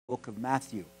book of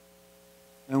Matthew.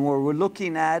 And what we're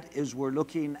looking at is we're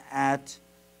looking at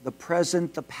the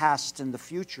present, the past, and the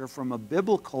future from a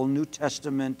biblical New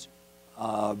Testament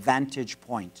vantage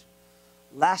point.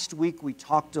 Last week we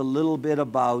talked a little bit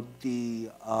about the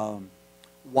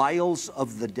wiles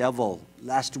of the devil.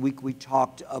 Last week we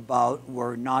talked about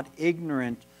we're not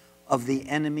ignorant of the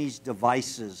enemy's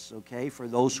devices, okay? For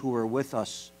those who were with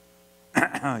us,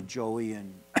 Joey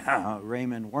and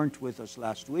Raymond weren't with us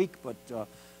last week, but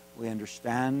we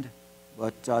understand.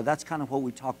 But that's kind of what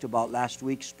we talked about last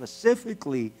week.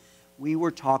 Specifically, we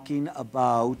were talking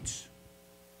about...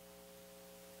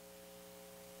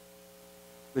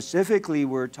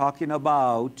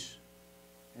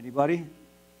 anybody?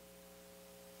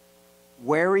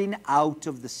 Wearing out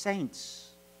of the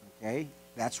saints, okay?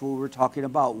 That's what we're talking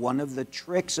about. One of the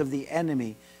tricks of the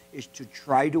enemy is to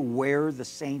try to wear the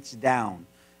saints down.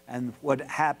 And what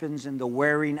happens in the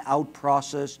wearing out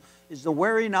process is the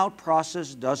wearing out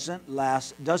process doesn't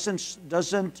last,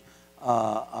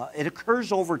 it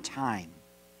occurs over time,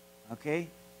 okay?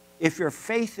 If your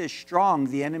faith is strong,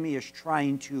 the enemy is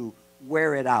trying to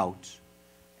wear it out.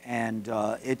 And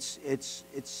it's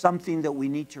something that we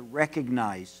need to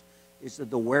recognize, is that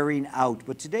the wearing out.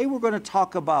 But today we're going to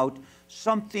talk about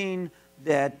something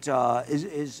that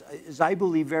is, I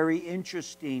believe, very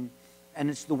interesting, and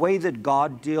it's the way that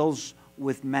God deals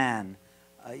with man.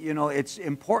 You know, it's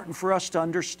important for us to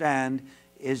understand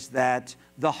is that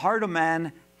the heart of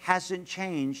man hasn't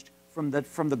changed from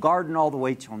the garden all the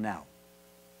way till now.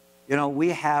 You know, we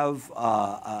have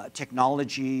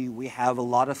technology, we have a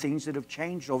lot of things that have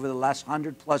changed over the last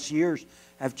 100+ years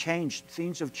have changed.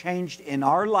 Things have changed in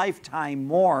our lifetime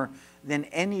more than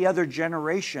any other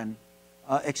generation,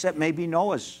 except maybe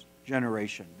Noah's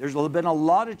generation. There's been a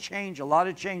lot of change,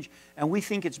 and we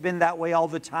think it's been that way all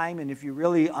the time, and if you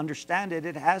really understand it,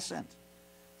 it hasn't.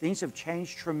 Things have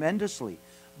changed tremendously.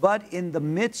 But in the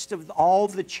midst of all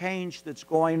the change that's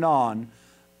going on,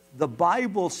 the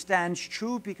Bible stands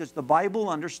true because the Bible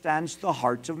understands the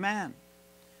heart of man.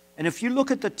 And if you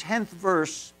look at the 10th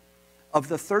verse of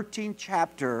the 13th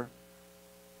chapter,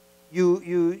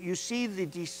 you see the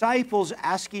disciples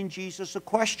asking Jesus a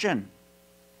question.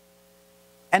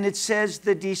 And it says,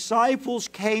 the disciples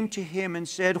came to him and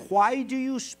said, "Why do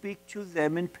you speak to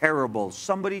them in parables?"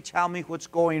 Somebody tell me what's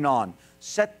going on.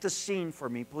 Set the scene for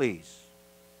me, please.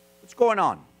 What's going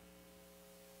on?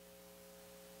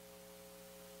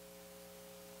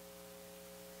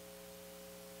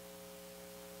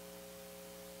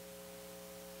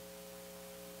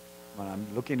 When I'm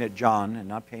looking at John and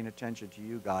not paying attention to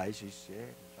you guys, he's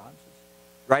John says,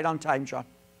 right on time, John.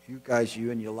 You guys,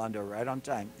 you and Yolanda, are right on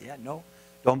time. Yeah, no,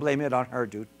 don't blame it on her,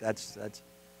 dude. That's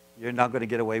you're not going to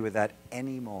get away with that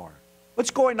anymore. What's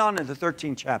going on in the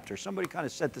 13th chapter? Somebody kind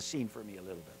of set the scene for me a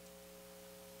little bit.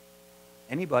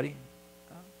 Anybody?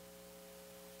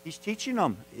 He's teaching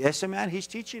them. Yes, man, he's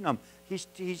teaching them. He's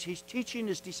teaching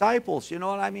his disciples. You know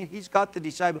what I mean? He's got the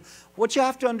disciples. What you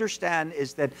have to understand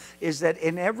is that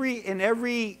in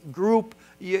every group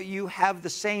you have the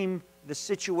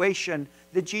situation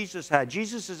that Jesus had.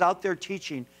 Jesus is out there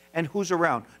teaching, and who's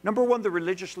around? Number one, the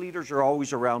religious leaders are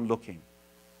always around looking.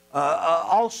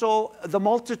 Also, the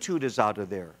multitude is out of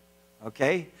there.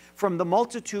 Okay? From the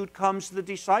multitude comes the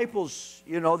disciples.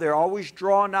 You know, they're always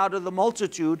drawn out of the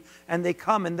multitude, and they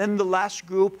come. And then the last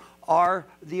group are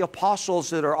the apostles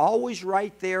that are always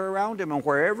right there around him. And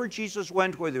wherever Jesus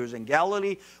went, whether it was in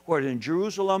Galilee or in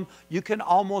Jerusalem, you can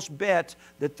almost bet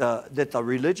that the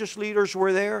religious leaders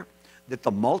were there, that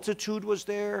the multitude was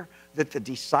there, that the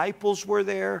disciples were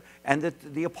there, and that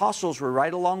the apostles were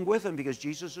right along with him, because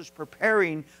Jesus is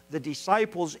preparing the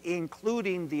disciples,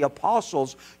 including the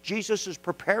apostles. Jesus is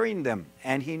preparing them,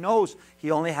 and he knows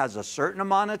he only has a certain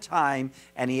amount of time,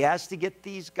 and he has to get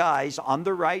these guys on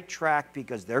the right track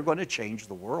because they're going to change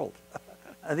the world.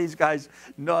 These guys,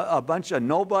 a bunch of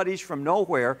nobodies from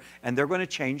nowhere, and they're going to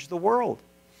change the world.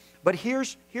 But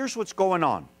here's what's going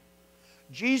on.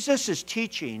 Jesus is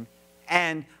teaching.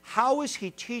 And how is he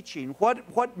teaching?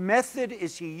 What method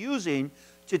is he using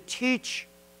to teach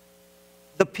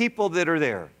the people that are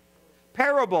there?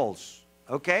 Parables,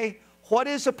 okay? What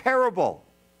is a parable?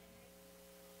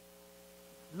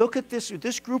 Look at this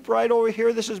group right over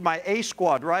here. This is my A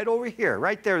squad right over here,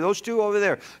 right there. Those two over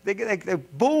there. They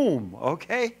boom,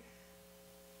 okay?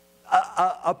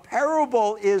 A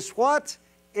parable is what?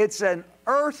 It's an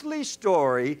earthly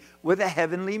story with a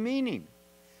heavenly meaning.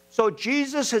 So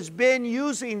Jesus has been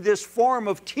using this form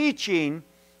of teaching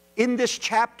in this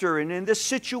chapter and in this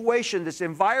situation, this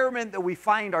environment that we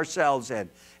find ourselves in.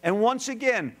 And once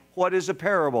again, what is a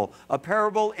parable? A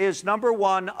parable is, number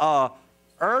one, a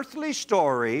earthly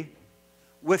story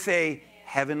with a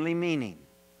heavenly meaning.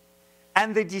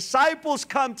 And the disciples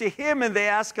come to him and they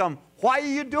ask him, why are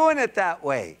you doing it that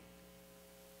way?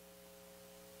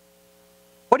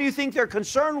 What do you think their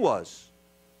concern was?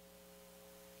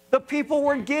 The people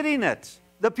weren't getting it.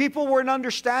 The people weren't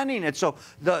understanding it. So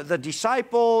the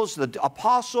disciples, the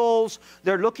apostles,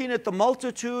 they're looking at the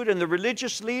multitude and the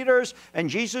religious leaders, and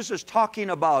Jesus is talking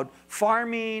about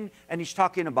farming, and he's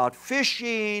talking about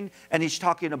fishing, and he's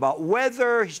talking about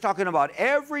weather, he's talking about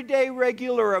everyday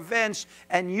regular events,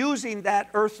 and using that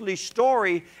earthly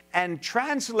story and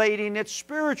translating it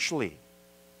spiritually.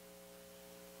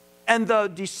 And the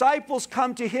disciples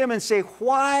come to him and say,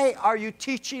 why are you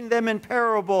teaching them in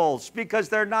parables? Because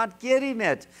they're not getting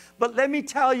it. But let me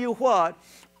tell you what,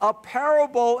 a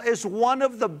parable is one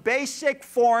of the basic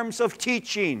forms of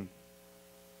teaching.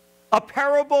 A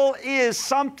parable is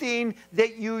something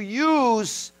that you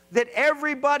use that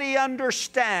everybody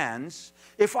understands.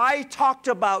 If I talked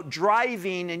about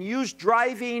driving and used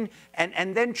driving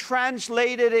and then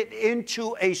translated it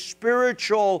into a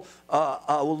spiritual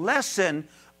lesson,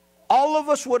 all of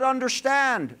us would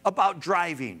understand about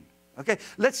driving. Okay?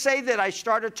 Let's say that I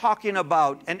started talking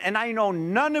about, and I know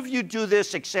none of you do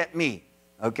this except me,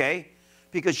 okay?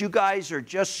 Because you guys are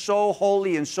just so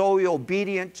holy and so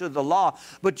obedient to the law.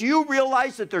 But do you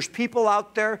realize that there's people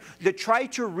out there that try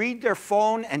to read their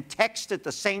phone and text at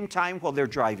the same time while they're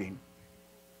driving?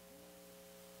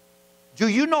 Do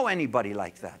you know anybody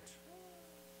like that?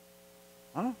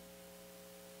 Huh?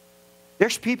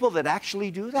 There's people that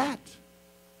actually do that.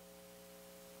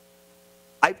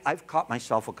 I've caught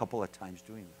myself a couple of times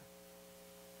doing that.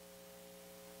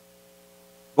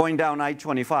 Going down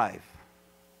I-25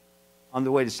 on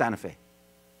the way to Santa Fe.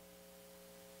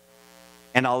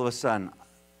 And all of a sudden,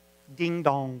 ding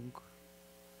dong.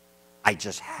 I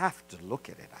just have to look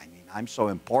at it. I mean, I'm so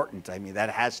important. I mean,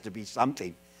 that has to be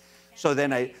something. So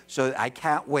I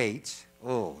can't wait.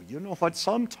 Oh, you know what?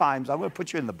 Sometimes I'm going to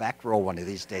put you in the back row one of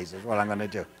these days is what I'm going to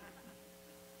do.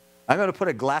 I'm going to put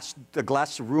the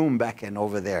glass room back in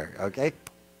over there, okay?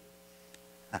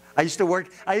 I used to work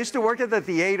at the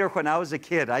theater when I was a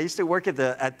kid. I used to work at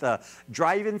the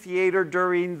drive-in theater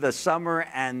during the summer,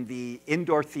 and the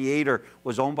indoor theater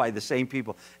was owned by the same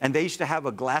people. And they used to have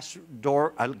a glass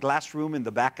room in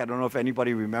the back. I don't know if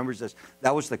anybody remembers this.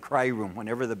 That was the cry room.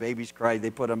 Whenever the babies cried, they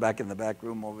put them back in the back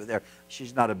room over there.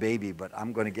 She's not a baby, but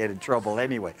I'm going to get in trouble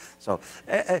anyway. So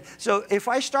if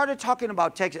I started talking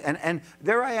about text, and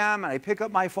there I am, and I pick up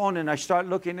my phone and I start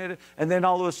looking at it, and then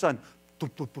all of a sudden,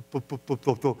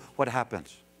 what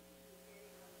happens?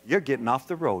 You're getting off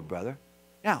the road, brother.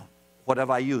 Now, what have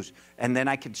I used? And then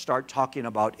I can start talking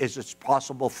about, is it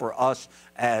possible for us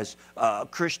as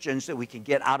Christians that we can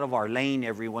get out of our lane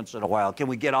every once in a while? Can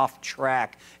we get off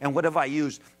track? And what have I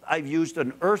used? I've used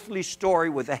an earthly story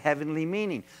with a heavenly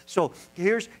meaning. So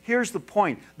here's the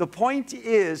point. The point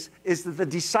is that the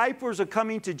disciples are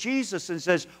coming to Jesus and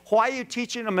says, why are you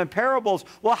teaching them in parables?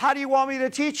 Well, how do you want me to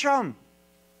teach them?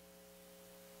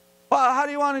 Well, how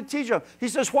do you want to teach them? He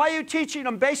says, why are you teaching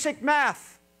them basic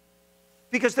math?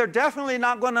 Because they're definitely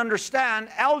not going to understand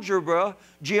algebra,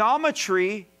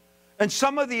 geometry, and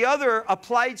some of the other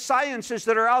applied sciences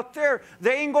that are out there.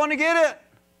 They ain't going to get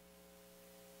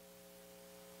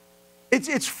it.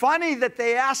 It's funny that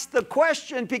they ask the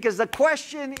question, because the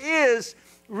question is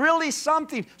really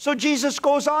something. So Jesus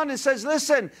goes on and says,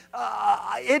 listen,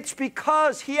 it's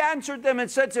because, he answered them and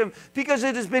said to them, because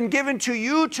it has been given to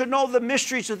you to know the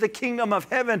mysteries of the kingdom of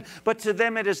heaven, but to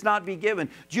them it has not been given.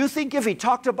 Do you think if he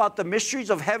talked about the mysteries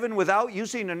of heaven without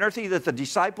using an earthly, that the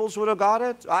disciples would have got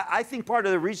it? I think part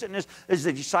of the reason is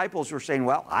the disciples were saying,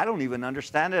 well, I don't even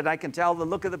understand it. I can tell the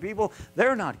look of the people.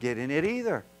 They're not getting it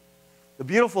either. The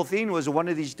beautiful thing was, one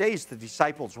of these days the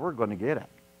disciples were going to get it.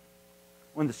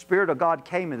 When the Spirit of God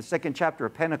came in the second chapter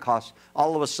of Pentecost,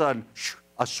 all of a sudden,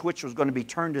 a switch was going to be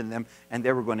turned in them, and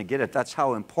they were going to get it. That's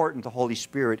how important the Holy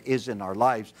Spirit is in our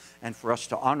lives, and for us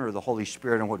to honor the Holy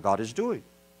Spirit and what God is doing.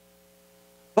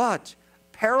 But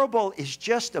parable is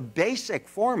just a basic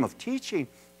form of teaching.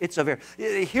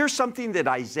 Here's something that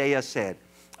Isaiah said.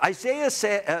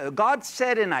 God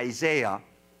said in Isaiah,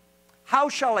 how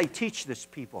shall I teach this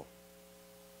people?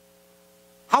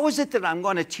 How is it that I'm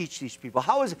going to teach these people?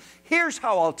 Here's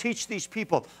how I'll teach these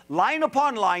people. Line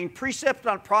upon line, precept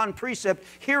upon precept,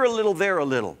 here a little, there a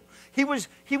little. He was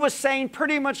saying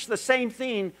pretty much the same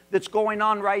thing that's going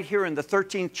on right here in the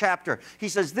 13th chapter. He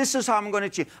says, this is how I'm going to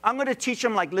teach. I'm going to teach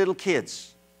them like little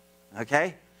kids.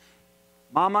 Okay?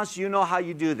 Mamas, you know how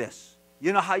you do this.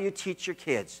 You know how you teach your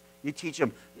kids. You teach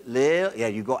them, yeah,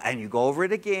 you go over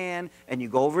it again, and you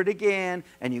go over it again,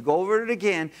 and you go over it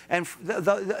again. And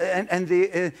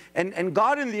and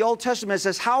God in the Old Testament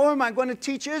says, how am I going to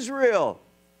teach Israel?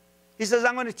 He says,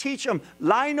 I'm going to teach them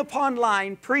line upon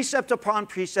line, precept upon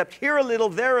precept, here a little,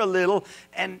 there a little.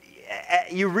 And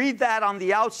you read that on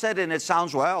the outset and it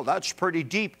sounds, well, that's pretty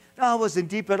deep. No, it wasn't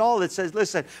deep at all. It says,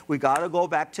 listen, we got to go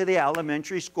back to the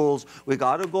elementary schools. We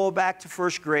got to go back to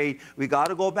first grade. We got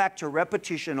to go back to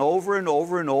repetition over and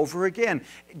over and over again.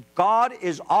 God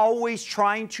is always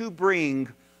trying to bring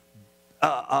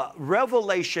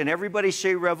revelation. Everybody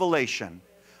say revelation.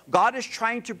 God is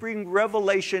trying to bring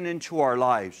revelation into our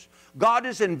lives. God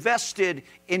is invested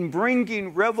in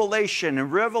bringing revelation, and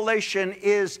revelation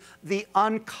is the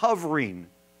uncovering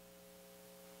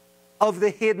of the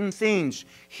hidden things.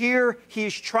 Here he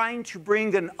is trying to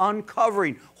bring an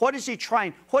uncovering. What is he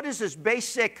trying? What is his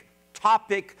basic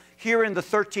topic here in the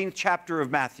 13th chapter of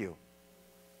Matthew?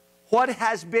 What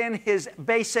has been his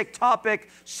basic topic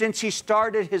since he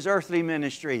started his earthly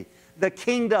ministry? The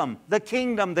kingdom, the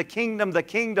kingdom, the kingdom, the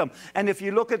kingdom. And if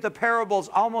you look at the parables,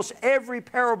 almost every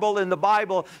parable in the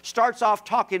Bible starts off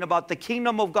talking about the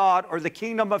kingdom of God or the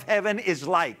kingdom of heaven is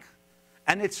like.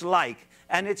 And it's like.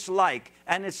 And it's like,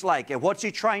 and it's like. And what's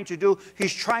he trying to do?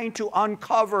 He's trying to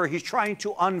uncover, he's trying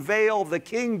to unveil the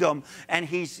kingdom. And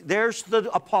there's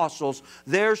the apostles,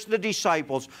 there's the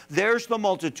disciples, there's the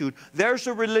multitude, there's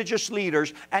the religious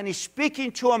leaders. And he's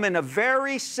speaking to them in a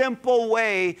very simple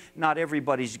way. Not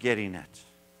everybody's getting it.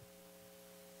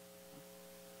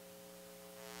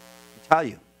 I tell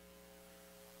you,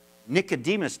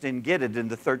 Nicodemus didn't get it in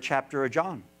the 3rd chapter of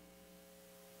John.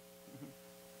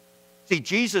 See,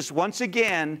 Jesus, once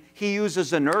again, he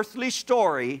uses an earthly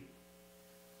story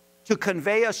to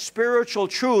convey a spiritual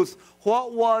truth.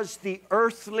 What was the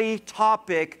earthly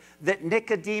topic that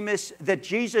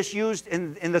Jesus used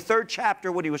in the 3rd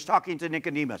chapter when he was talking to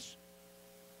Nicodemus?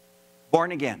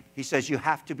 Born again. He says, you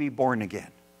have to be born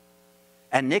again.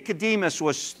 And Nicodemus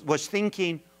was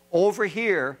thinking over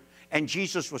here, and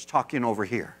Jesus was talking over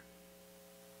here.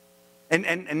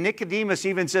 And Nicodemus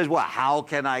even says, well, how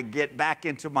can I get back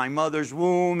into my mother's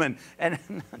womb? And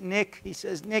Nick, he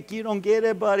says, Nick, you don't get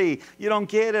it, buddy. You don't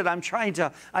get it. I'm trying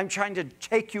to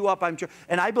take you up.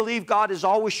 And I believe God is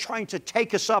always trying to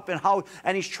take us up,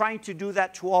 and he's trying to do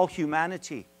that to all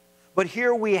humanity. But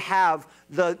here we have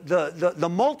the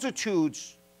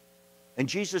multitudes, and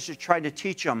Jesus is trying to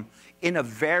teach them in a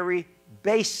very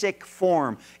basic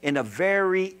form, in a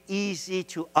very easy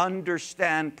to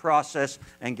understand process.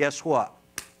 And guess what?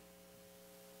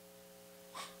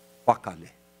 Wakale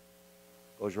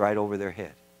goes right over their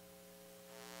head.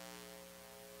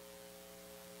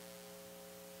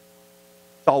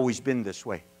 It's always been this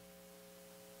way.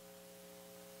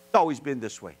 It's always been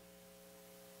this way.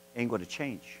 Ain't going to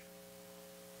change.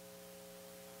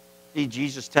 See,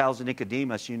 Jesus tells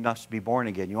Nicodemus, you must be born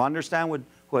again. You understand what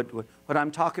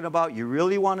I'm talking about? You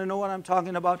really want to know what I'm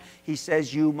talking about? He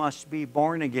says you must be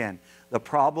born again. The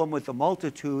problem with the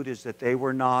multitude is that they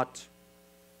were not.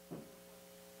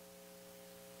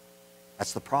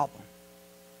 That's the problem.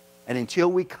 And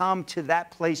until we come to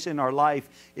that place in our life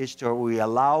is to we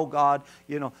allow God.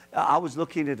 You know, I was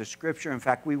looking at a scripture. In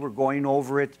fact, we were going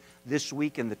over it this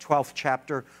week in the 12th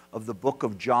chapter of the book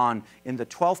of John. In the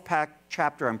 12th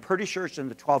chapter, I'm pretty sure it's in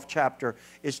the 12th chapter,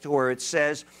 is to where it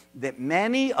says that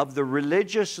many of the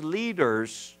religious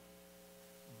leaders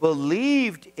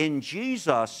believed in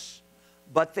Jesus,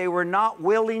 but they were not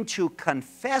willing to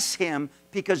confess him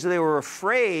because they were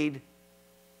afraid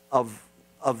of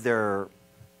their,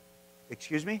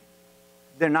 excuse me?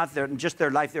 They're not just their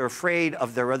life. They're afraid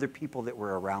of their other people that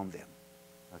were around them.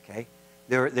 Okay?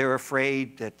 They're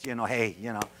afraid that, you know, hey,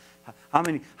 you know, how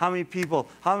many people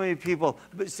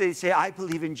say I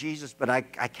believe in Jesus, but I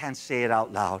can't say it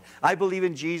out loud. I believe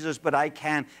in Jesus, but I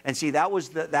can't. And see, that was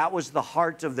the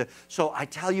heart of the. So I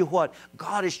tell you what,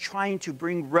 God is trying to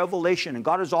bring revelation, and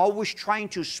God is always trying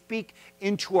to speak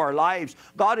into our lives.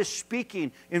 God is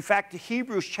speaking. In fact,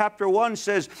 Hebrews chapter 1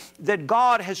 says that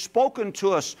God has spoken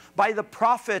to us by the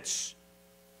prophets,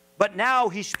 but now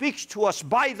he speaks to us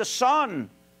by the Son.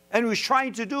 And what he's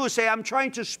trying to do is say, I'm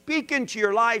trying to speak into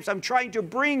your lives. I'm trying to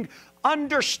bring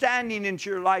understanding into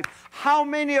your life. How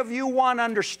many of you want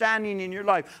understanding in your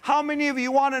life? How many of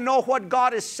you want to know what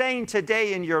God is saying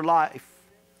today in your life?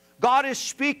 God is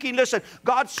speaking. Listen,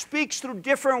 God speaks through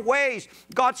different ways.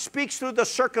 God speaks through the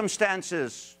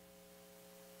circumstances.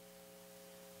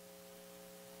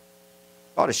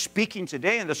 God is speaking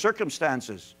today in the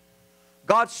circumstances.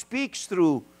 God speaks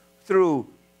through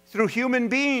human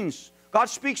beings. God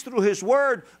speaks through His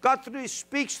Word. God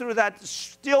speaks through that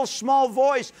still small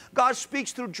voice. God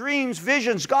speaks through dreams,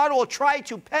 visions. God will try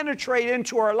to penetrate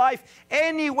into our life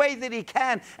any way that He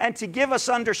can and to give us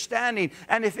understanding.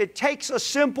 And if it takes a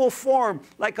simple form,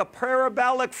 like a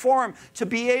parabolic form, to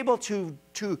be able to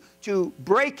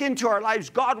break into our lives,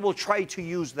 God will try to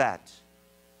use that.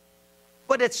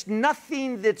 But it's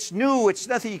nothing that's new. It's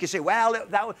nothing you can say, well,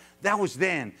 that was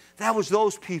then. That was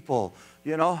those people,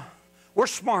 you know. We're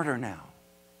smarter now.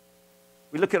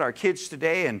 We look at our kids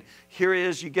today, and here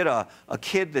is, you get a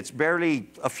kid that's barely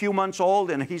a few months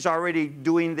old, and he's already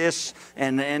doing this,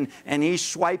 and he's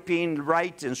swiping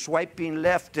right and swiping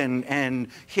left and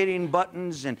hitting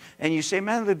buttons, and you say,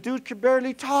 man, the dude can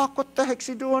barely talk. What the heck's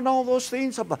he doing all those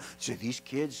things? So these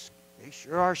kids, they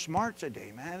sure are smart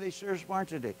today, man. They sure are smart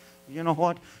today. You know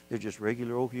what? They're just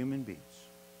regular old human beings.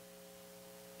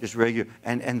 Just regular.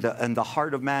 And the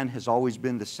heart of man has always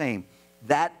been the same.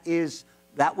 That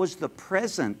was the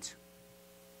present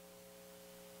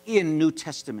in New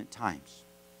Testament times.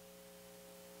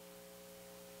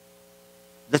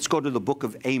 Let's go to the book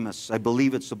of Amos. I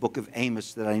believe it's the book of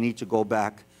Amos that I need to go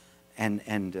back. And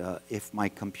if my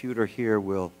computer here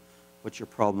will, what's your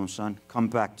problem, son? Come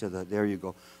back to there you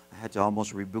go. I had to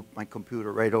almost reboot my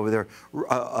computer right over there.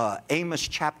 Amos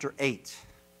chapter 8.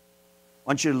 I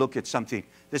want you to look at something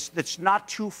that's not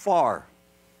too far.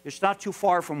 It's not too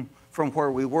far from where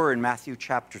we were in Matthew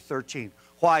chapter 13.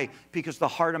 Why? Because the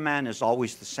heart of man is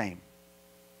always the same.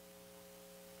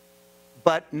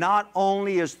 But not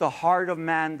only is the heart of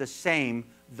man the same,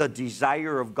 the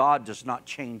desire of God does not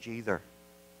change either.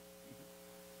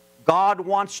 God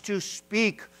wants to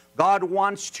speak. God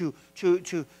wants to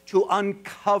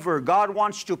uncover. God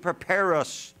wants to prepare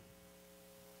us.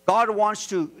 God wants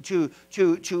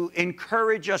to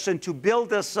encourage us and to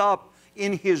build us up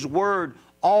in His Word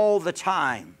all the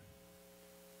time.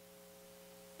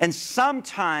 And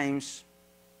sometimes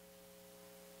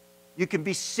you can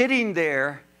be sitting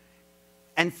there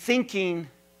and thinking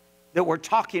that we're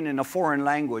talking in a foreign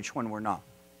language when we're not.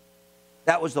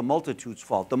 That was the multitude's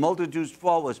fault. The multitude's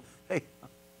fault was, hey,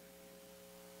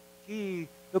 gee,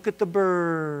 look at the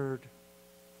bird.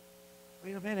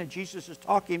 Wait a minute, Jesus is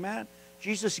talking, man.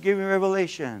 Jesus is giving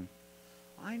revelation.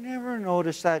 I never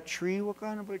noticed that tree. What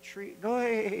kind of a tree? No,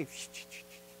 hey.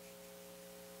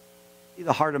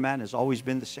 The heart of man has always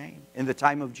been the same. In the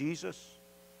time of Jesus,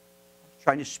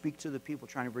 trying to speak to the people,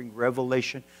 trying to bring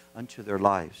revelation unto their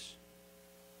lives.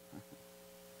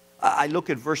 I look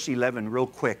at verse 11 real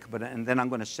quick, and then I'm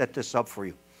going to set this up for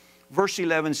you. Verse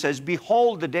 11 says,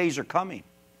 behold, the days are coming.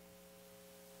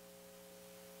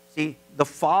 See, the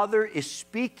Father is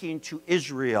speaking to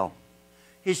Israel.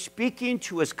 He's speaking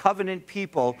to His covenant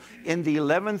people in the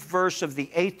 11th verse of the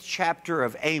 8th chapter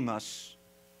of Amos.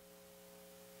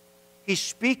 He's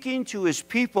speaking to His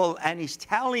people, and He's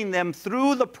telling them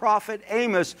through the prophet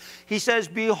Amos. He says,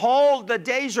 behold, the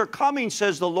days are coming,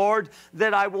 says the Lord,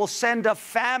 that I will send a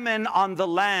famine on the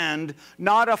land,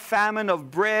 not a famine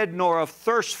of bread nor of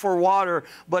thirst for water,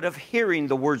 but of hearing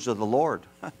the words of the Lord.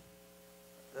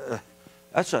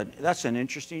 That's an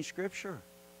interesting scripture.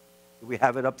 Do we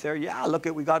have it up there? Yeah, look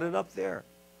at, we got it up there.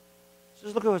 It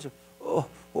says, look at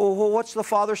what's the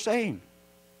Father saying?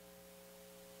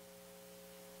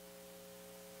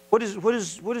 What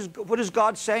is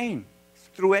God saying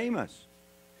through Amos?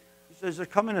 He says, there's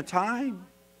coming a time.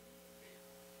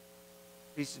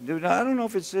 He said, dude, I don't know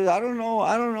if it's, I don't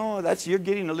know. You're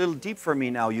getting a little deep for me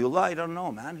now, Eula. I don't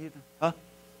know, man. Huh?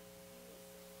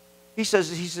 He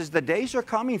says, the days are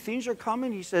coming, things are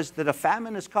coming. He says that a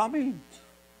famine is coming.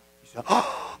 He said,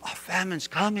 oh, a famine's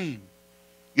coming.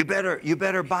 You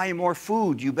better buy more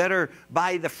food. You better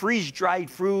buy the freeze-dried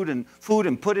food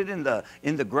and put it in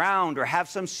the ground, or have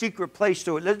some secret place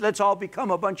to it. Let's all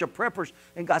become a bunch of preppers.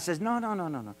 And God says,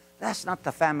 no. That's not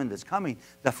the famine that's coming.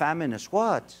 The famine is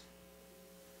what?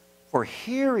 For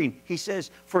hearing, He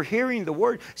says, for hearing the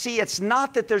word. See, it's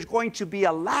not that there's going to be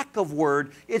a lack of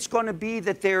word. It's going to be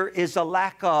that there is a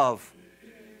lack of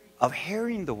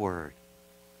hearing the word.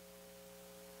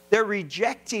 They're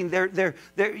rejecting,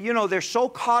 they're so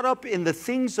caught up in the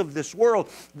things of this world.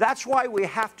 That's why we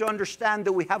have to understand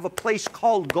that we have a place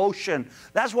called Goshen.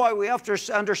 That's why we have to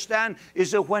understand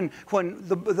is that when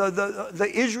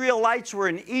the Israelites were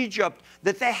in Egypt,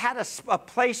 that they had a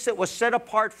place that was set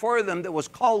apart for them that was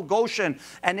called Goshen.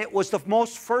 And it was the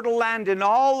most fertile land in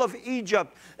all of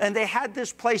Egypt. And they had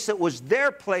this place that was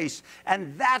their place.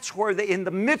 And that's where in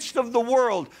the midst of the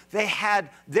world, they had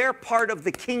their part of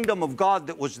the kingdom of God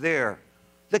that was there.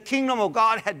 The kingdom of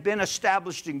God had been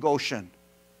established in Goshen.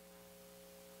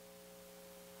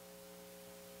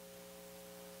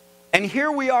 And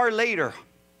here we are later.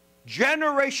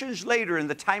 Generations later, in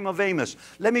the time of Amos,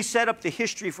 let me set up the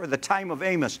history for the time of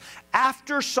Amos.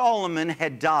 After Solomon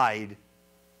had died,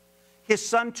 his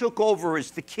son took over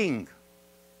as the king.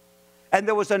 And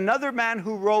there was another man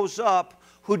who rose up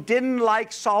who didn't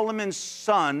like Solomon's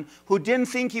son, who didn't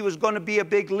think he was going to be a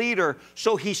big leader,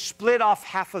 so he split off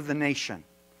half of the nation.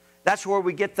 That's where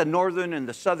we get the northern and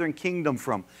the southern kingdom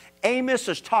from. Amos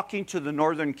is talking to the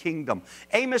northern kingdom.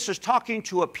 Amos is talking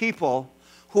to a people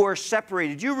who are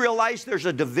separated. You realize there's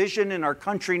a division in our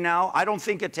country now? I don't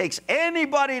think it takes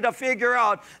anybody to figure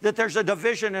out that there's a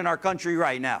division in our country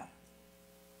right now.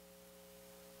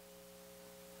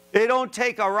 It don't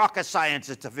take a rocket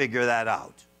scientist to figure that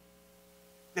out.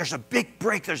 There's a big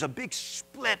break. There's a big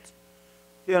split.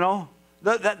 You know,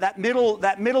 that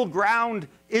middle ground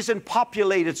isn't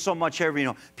populated so much every,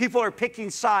 people are picking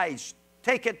sides.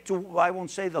 Take it to, I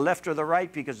won't say the left or the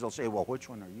right, because they'll say, well, which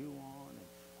one are you on?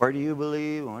 Where do you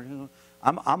believe?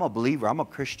 I'm a believer. I'm a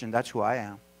Christian. That's who I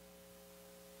am.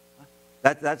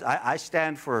 I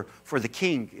stand for the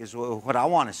king is what I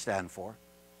want to stand for.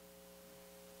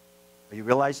 You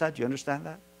realize that? Do you understand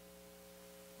that?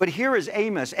 But here is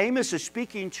Amos. Amos is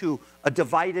speaking to a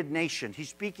divided nation. He's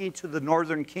speaking to the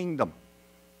northern kingdom.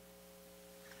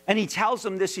 And he tells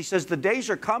them this. He says, the days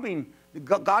are coming.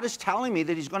 God is telling me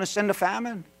that he's going to send a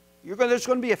famine. There's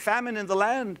going to be a famine in the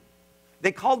land.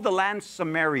 They called the land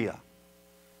Samaria.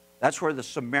 That's where the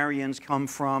Sumerians come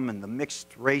from, and the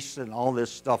mixed race and all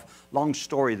this stuff. Long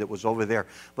story that was over there.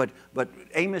 But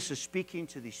Amos is speaking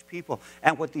to these people.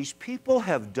 And what these people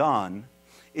have done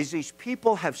is these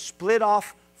people have split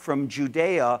off from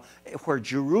Judea, where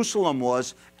Jerusalem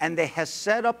was, and they have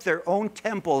set up their own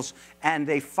temples, and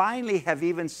they finally have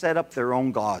even set up their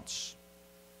own gods.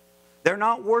 They're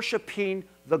not worshiping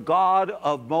the God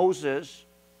of Moses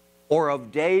or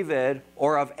of David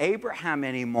or of Abraham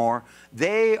anymore.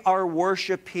 They are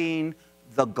worshiping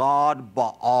the god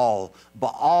Baal.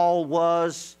 Baal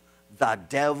was the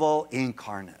devil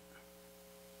incarnate.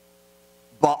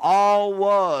 Baal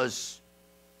was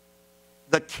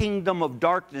the kingdom of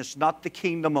darkness, not the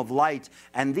kingdom of light.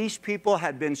 And these people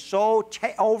had been so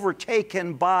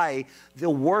overtaken by the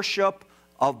worship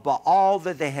of Baal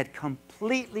that they had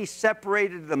completely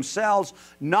separated themselves,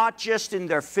 not just in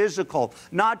their physical,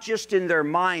 not just in their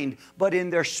mind, but in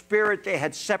their spirit. They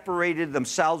had separated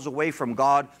themselves away from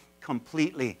God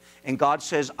completely. And God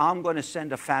says, I'm going to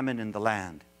send a famine in the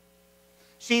land.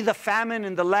 See, the famine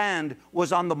in the land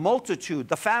was on the multitude.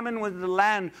 The famine in the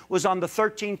land was on the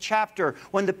 13th chapter,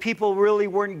 when the people really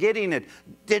weren't getting it.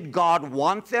 Did God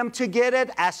want them to get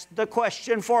it? Ask the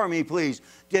question for me, please.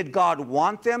 Did God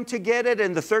want them to get it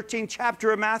in the 13th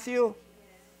chapter of Matthew?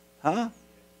 Huh?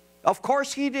 Of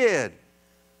course he did.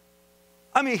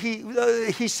 I mean,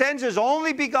 he sends his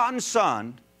only begotten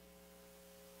son,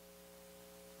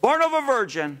 born of a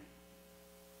virgin,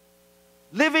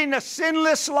 living a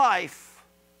sinless life,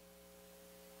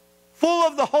 full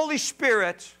of the Holy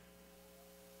Spirit,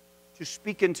 to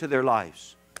speak into their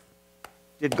lives.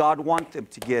 Did God want them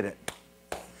to get it?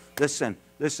 Listen,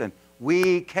 listen.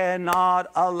 We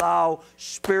cannot allow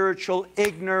spiritual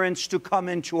ignorance to come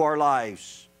into our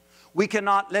lives. We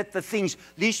cannot let the things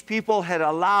these people had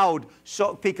allowed,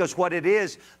 because what it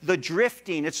is, the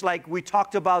drifting, it's like we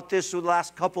talked about this the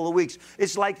last couple of weeks.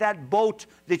 It's like that boat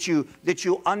that you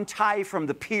untie from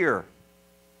the pier.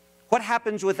 What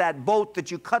happens with that boat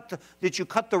that you cut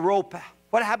the rope?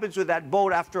 What happens with that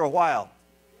boat after a while?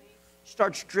 It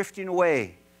starts drifting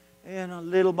away.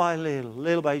 Little by little,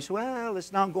 little by. You say, well,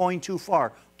 it's not going too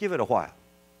far. Give it a while.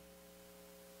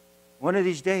 One of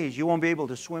these days, you won't be able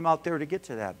to swim out there to get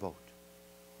to that boat.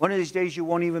 One of these days, you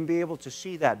won't even be able to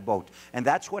see that boat. And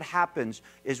that's what happens,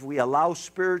 is we allow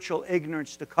spiritual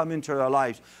ignorance to come into our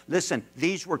lives. Listen,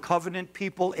 these were covenant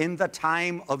people in the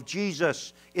time of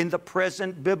Jesus. In the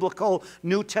present biblical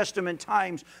New Testament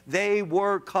times, they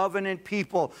were covenant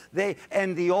people.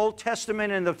 And the Old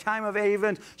Testament in the time of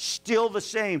Advent, still the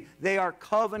same. They are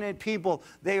covenant people.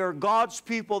 They are God's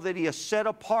people that he has set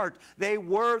apart. They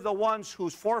were the ones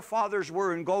whose forefathers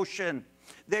were in Goshen.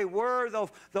 They were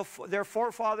their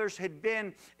forefathers had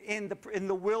been in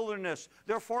the wilderness.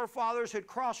 Their forefathers had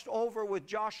crossed over with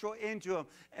Joshua into them.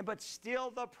 But still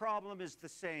the problem is the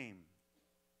same.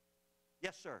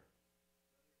 Yes, sir.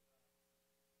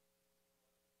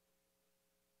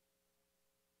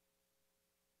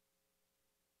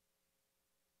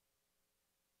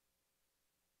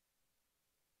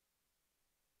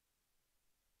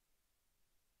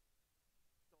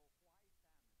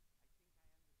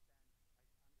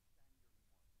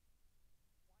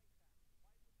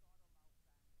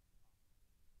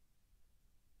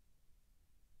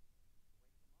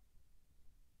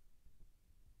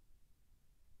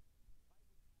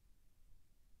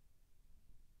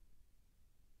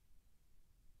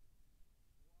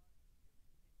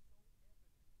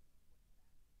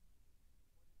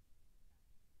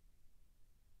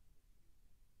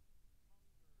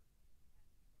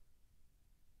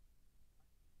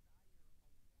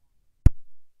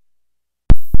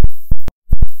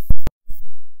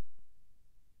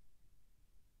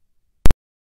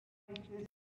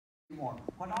 anymore.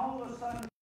 When all of a sudden